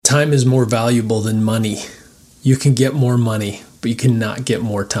Time is more valuable than money. You can get more money, but you cannot get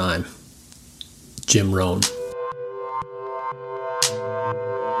more time. Jim Rohn.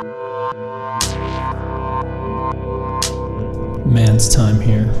 Man's time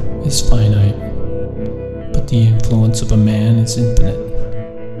here is finite, but the influence of a man is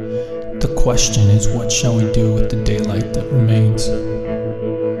infinite. The question is, what shall we do with the daylight that remains?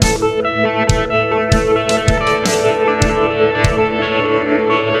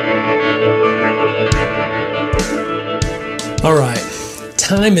 All right,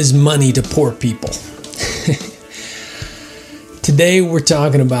 time is money to poor people. Today we're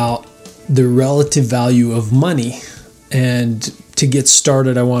talking about the relative value of money. And to get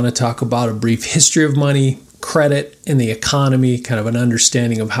started, I want to talk about a brief history of money, credit, and the economy, kind of an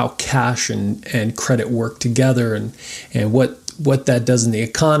understanding of how cash and credit work together and what that does in the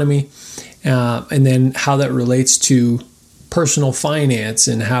economy, and then how that relates to personal finance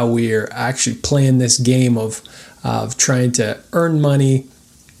and how we are actually playing this game of trying to earn money,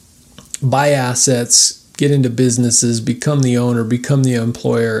 buy assets, get into businesses, become the owner, become the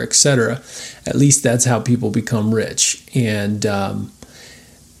employer, etc. At least that's how people become rich. And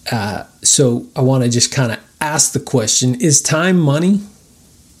so I want to just kind of ask the question, is time money?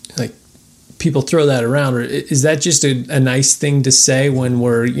 Like, people throw that around. Or is that just a nice thing to say when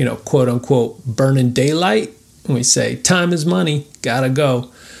we're, quote unquote, burning daylight? When we say time is money, gotta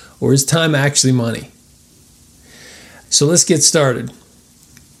go. Or is time actually money? So let's get started.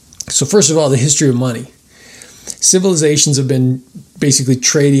 So first of all, the history of money. Civilizations have been basically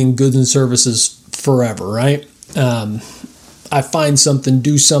trading goods and services forever, right? I find something,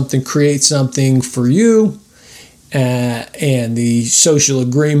 do something, create something for you, and the social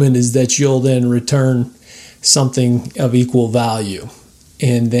agreement is that you'll then return something of equal value.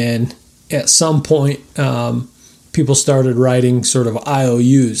 And then at some point, people started writing sort of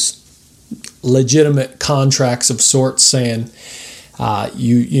IOUs, legitimate contracts of sorts, saying,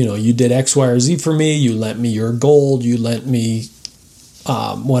 you did X, Y, or Z for me. You lent me your gold. You lent me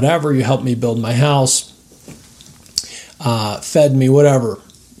whatever. You helped me build my house. Fed me whatever.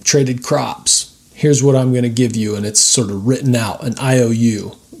 Traded crops. Here's what I'm going to give you, and it's sort of written out, an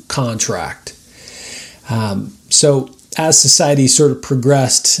IOU contract. So as society sort of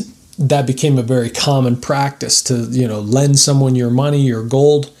progressed, that became a very common practice to lend someone your money, your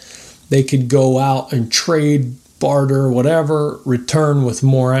gold. They could go out and trade, barter, whatever, return with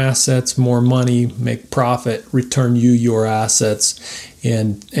more assets, more money, make profit, return you your assets,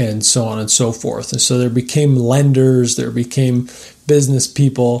 and so on and so forth. And so there became lenders, there became business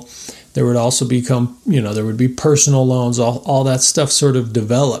people, there would also become, there would be personal loans, all that stuff sort of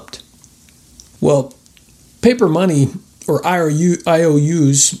developed. Well, paper money or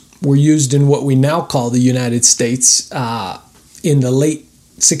IOUs were used in what we now call the United States in the late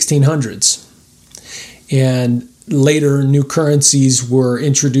 1600s. And later, new currencies were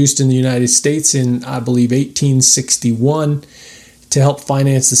introduced in the United States in, I believe, 1861 to help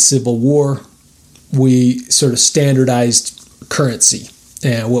finance the Civil War. We sort of standardized currency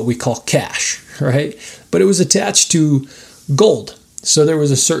and what we call cash, right? But it was attached to gold. So there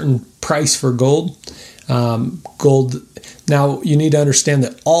was a certain price for gold. Gold. Now, you need to understand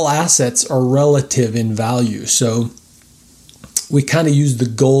that all assets are relative in value. So we kind of use the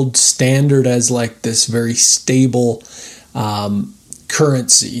gold standard as like this very stable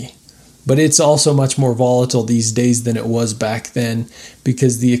currency. But it's also much more volatile these days than it was back then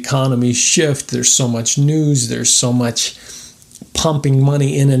because the economies shift. There's so much news. There's so much pumping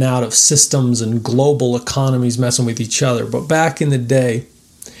money in and out of systems and global economies messing with each other. But back in the day,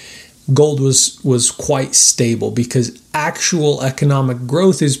 gold was quite stable because actual economic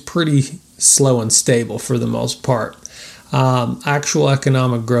growth is pretty slow and stable for the most part. Actual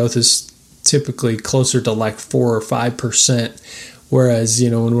economic growth is typically closer to like 4 or 5%. Whereas,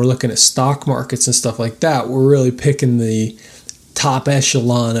 when we're looking at stock markets and stuff like that, we're really picking the top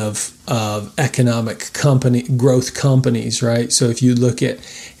echelon of economic growth companies, right? So if you look at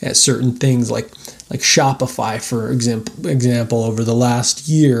certain things like Shopify, for example, over the last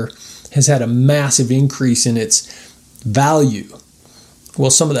year has had a massive increase in its value.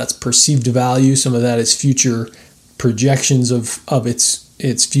 Well, some of that's perceived value, some of that is future projections of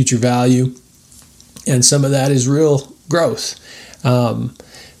its future value, and some of that is real growth.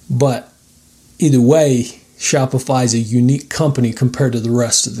 But either way, Shopify is a unique company compared to the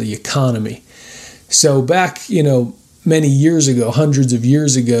rest of the economy. So back, many years ago, hundreds of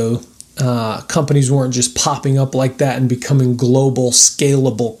years ago, companies weren't just popping up like that and becoming global,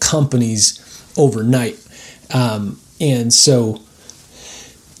 scalable companies overnight. And so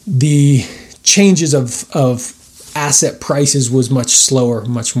the changes of asset prices was much slower,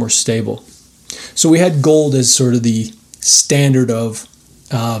 much more stable. So we had gold as sort of the standard of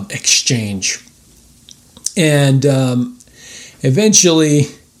exchange. And eventually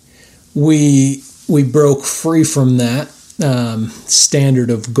we broke free from that standard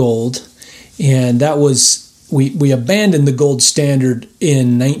of gold. And that was, we abandoned the gold standard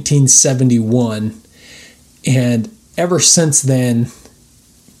in 1971. And ever since then,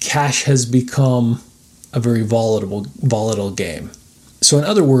 cash has become a very volatile game. So in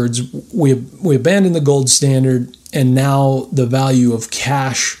other words, we abandoned the gold standard, and now the value of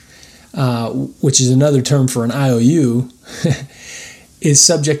cash, which is another term for an IOU, is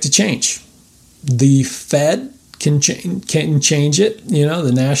subject to change. The Fed can change it.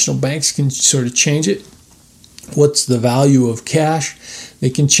 The national banks can sort of change it. What's the value of cash?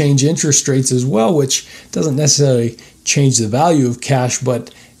 They can change interest rates as well, which doesn't necessarily change the value of cash,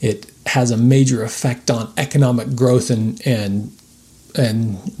 but it has a major effect on economic growth and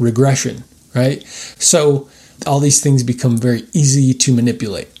regression, right? So all these things become very easy to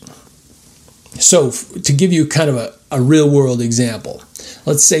manipulate. So to give you kind of a real world example,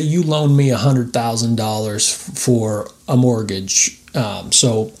 let's say you loan me $100,000 for a mortgage.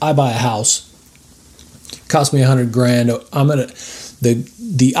 So I buy a house, cost me $100,000.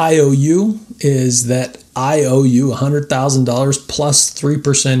 The IOU is that I owe you $100,000 plus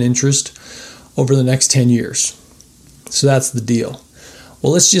 3% interest over the next 10 years. So that's the deal.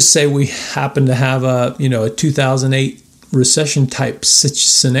 Well, let's just say we happen to have a 2008 recession type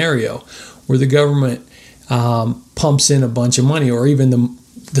scenario where the government pumps in a bunch of money, or even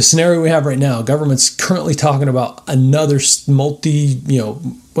the scenario we have right now. Government's currently talking about another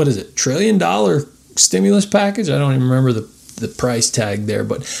 $1 trillion stimulus package. I don't even remember the price tag there,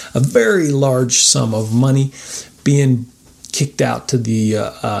 but a very large sum of money being kicked out to the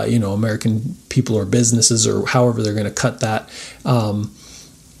American people or businesses, or however they're going to cut that,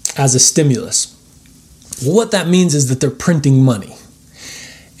 as a stimulus. Well, what that means is that they're printing money.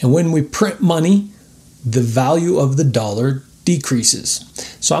 And when we print money, the value of the dollar decreases.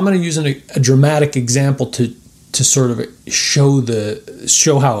 So I'm going to use a dramatic example to sort of show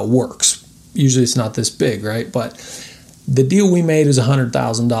how it works. Usually it's not this big, right? But the deal we made is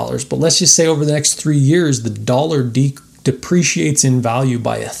 $100,000. But let's just say over the next 3 years, the dollar depreciates in value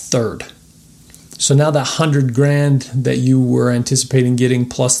by a third. So now that $100,000 that you were anticipating getting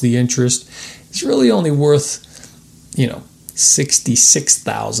plus the interest is really only worth,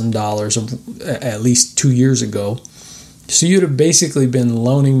 $66,000 at least 2 years ago. So you'd have basically been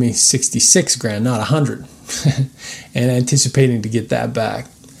loaning me $66,000, not $100,000, and anticipating to get that back.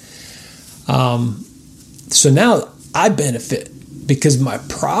 So now I benefit because my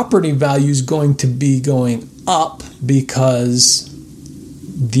property value is going to be going up, because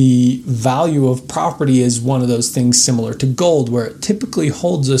the value of property is one of those things similar to gold, where it typically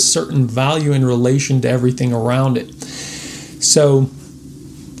holds a certain value in relation to everything around it. So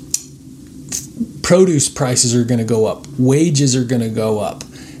produce prices are going to go up, wages are going to go up,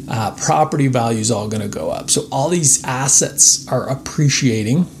 property value is all going to go up. So all these assets are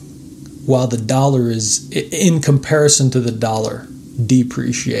appreciating while the dollar is, in comparison to the dollar,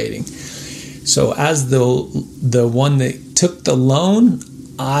 depreciating. So as the one that took the loan,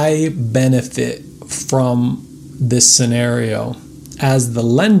 I benefit from this scenario. As the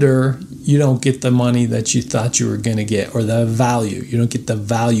lender, you don't get the money that you thought you were going to get, or the value. You don't get the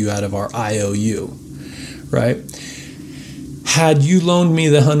value out of our IOU, right? Had you loaned me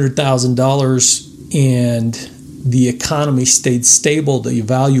the $100,000 and the economy stayed stable, the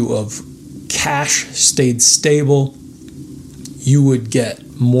value of cash stayed stable, you would get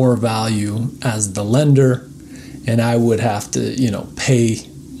more value as the lender, and I would have to, pay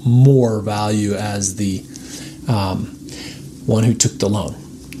more value as the one who took the loan.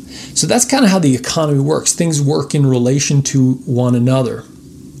 So that's kind of how the economy works. Things work in relation to one another.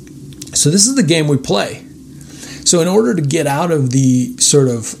 So this is the game we play. So in order to get out of the sort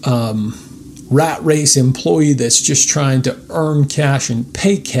of rat race employee that's just trying to earn cash and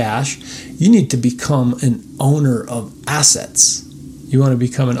pay cash, you need to become an owner of assets. You want to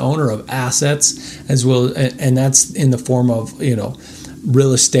become an owner of assets as well, and that's in the form of,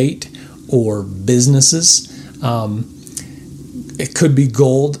 real estate or businesses. It could be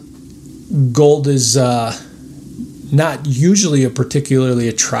gold. Gold is not usually a particularly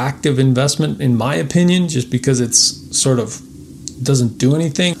attractive investment, in my opinion, just because it's sort of doesn't do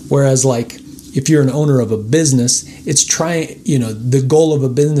anything. Whereas, like, if you're an owner of a business, it's the goal of a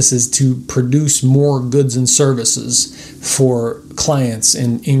business is to produce more goods and services for clients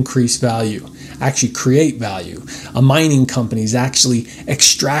and increase value, actually create value. A mining company is actually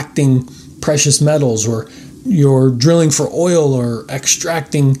extracting precious metals or you're drilling for oil or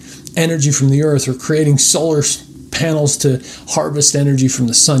extracting energy from the earth or creating solar panels to harvest energy from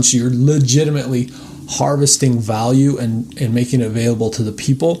the sun. So you're legitimately harvesting value and making it available to the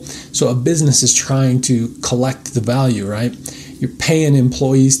people. So a business is trying to collect the value, right? You're paying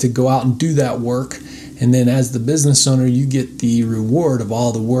employees to go out and do that work. And then as the business owner, you get the reward of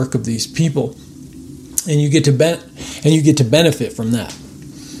all the work of these people. And you get to benefit from that.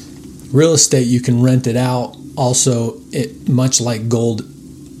 Real estate, you can rent it out. Also, it, much like gold,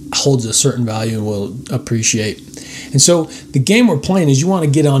 holds a certain value and will appreciate. And so the game we're playing is you want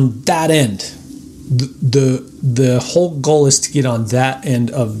to get on that end. The whole goal is to get on that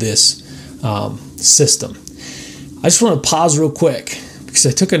end of this system. I just want to pause real quick because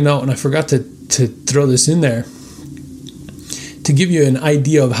I took a note and I forgot to throw this in there to give you an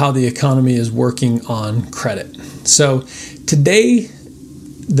idea of how the economy is working on credit. So today,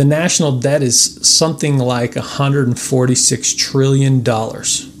 the national debt is something like $146 trillion.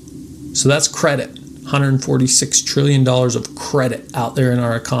 So that's credit, $146 trillion of credit out there in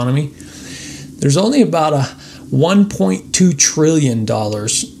our economy. There's only about a $1.2 trillion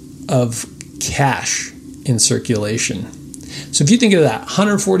of cash in circulation. So if you think of that,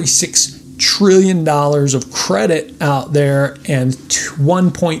 $146 trillion of credit out there and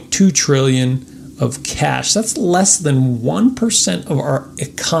 $1.2 trillion of cash. That's less than 1% of our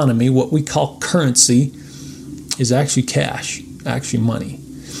economy, what we call currency, is actually cash, actually money.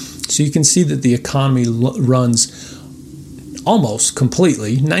 So you can see that the economy runs almost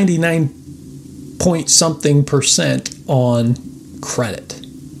completely, 99-point-something% on credit.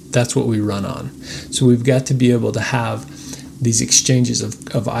 That's what we run on. So we've got to be able to have these exchanges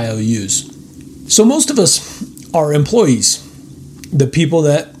of IOUs. So most of us are employees, the people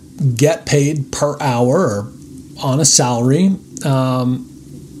that get paid per hour or on a salary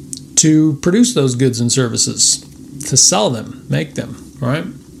to produce those goods and services, to sell them, make them, right?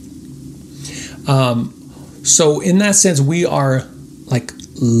 So in that sense, we are like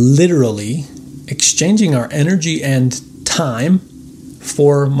literally exchanging our energy and time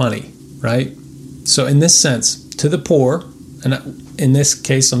for money, right? So in this sense, to the poor, and in this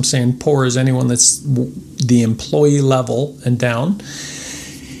case, I'm saying poor is anyone that's the employee level and down.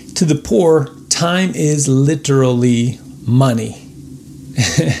 To the poor, time is literally money.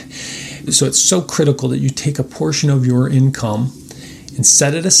 So it's so critical that you take a portion of your income and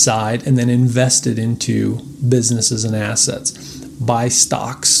set it aside and then invest it into businesses and assets. Buy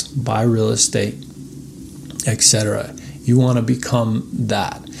stocks, buy real estate, etc. You want to become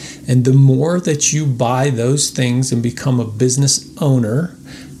that. And the more that you buy those things and become a business owner,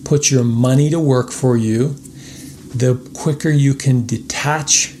 put your money to work for you, the quicker you can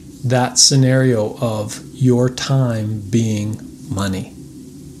detach that scenario of your time being money.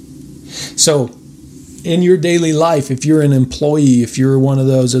 So in your daily life, if you're an employee, if you're one of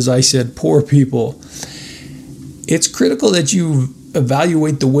those, as I said, poor people, it's critical that you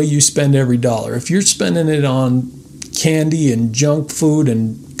evaluate the way you spend every dollar. If you're spending it on candy and junk food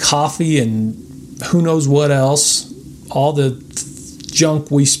and coffee and who knows what else, all the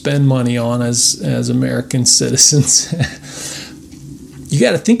junk we spend money on as American citizens, you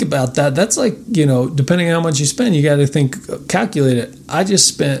got to think about that. That's like, depending on how much you spend, you got to calculate it. I just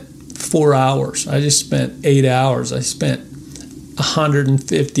spent 4 hours. I just spent 8 hours. I spent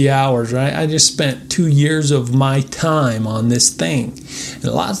 150 hours, right? I just spent 2 years of my time on this thing. And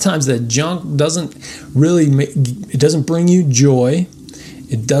a lot of times that junk doesn't really it doesn't bring you joy.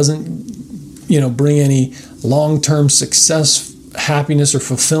 It doesn't, bring any long-term success, happiness, or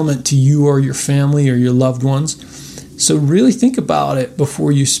fulfillment to you or your family or your loved ones. So really think about it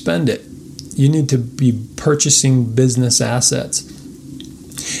before you spend it. You need to be purchasing business assets.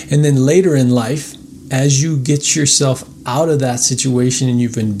 And then later in life, as you get yourself out of that situation and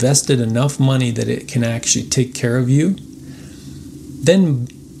you've invested enough money that it can actually take care of you, then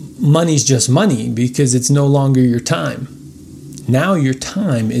money's just money because it's no longer your time. Now your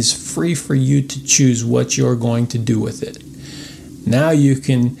time is free for you to choose what you're going to do with it. Now you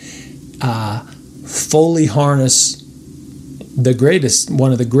can fully harness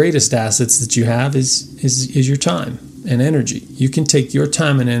one of the greatest assets that you have is your time and energy. You can take your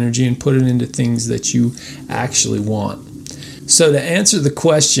time and energy and put it into things that you actually want. So to answer the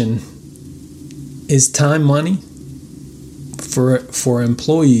question, is time money? For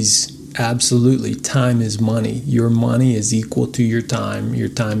employees, absolutely. Time is money. Your money is equal to your time. Your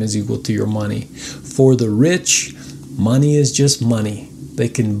time is equal to your money. For the rich, money is just money. They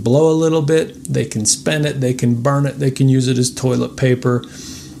can blow a little bit, they can spend it, they can burn it, they can use it as toilet paper.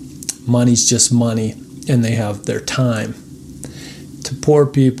 Money's just money, and they have their time. To poor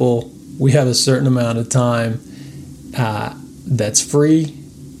people, we have a certain amount of time that's free,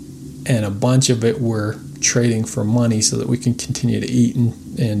 and a bunch of it we're trading for money so that we can continue to eat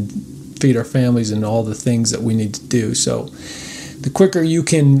and feed our families and all the things that we need to do. So the quicker you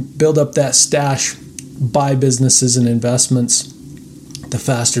can build up that stash, buy businesses and investments, the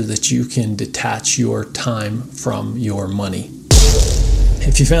faster that you can detach your time from your money.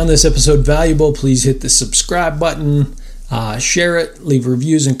 If you found this episode valuable, please hit the subscribe button, share it, leave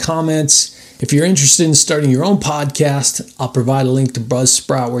reviews and comments. If you're interested in starting your own podcast, I'll provide a link to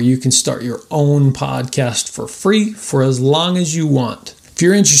Buzzsprout where you can start your own podcast for free for as long as you want. If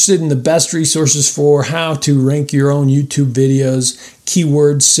you're interested in the best resources for how to rank your own YouTube videos,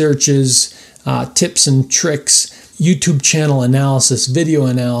 keyword searches, tips and tricks, YouTube channel analysis, video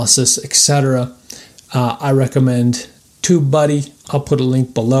analysis, etc., I recommend TubeBuddy. I'll put a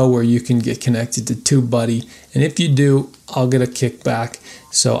link below where you can get connected to TubeBuddy. And if you do, I'll get a kickback.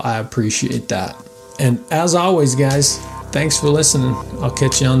 So I appreciate that. And as always, guys, thanks for listening. I'll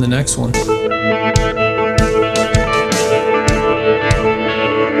catch you on the next one.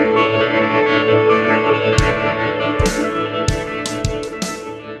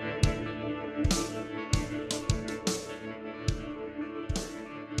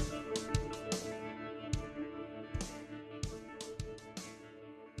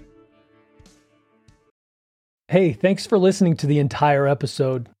 Hey, thanks for listening to the entire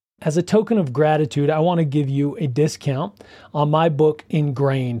episode. As a token of gratitude, I want to give you a discount on my book,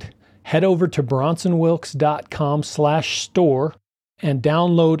 Ingrained. Head over to bronsonwilks.com/store and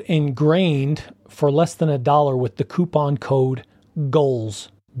download Ingrained for less than $1 with the coupon code GOALS,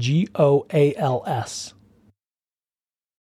 GOALS.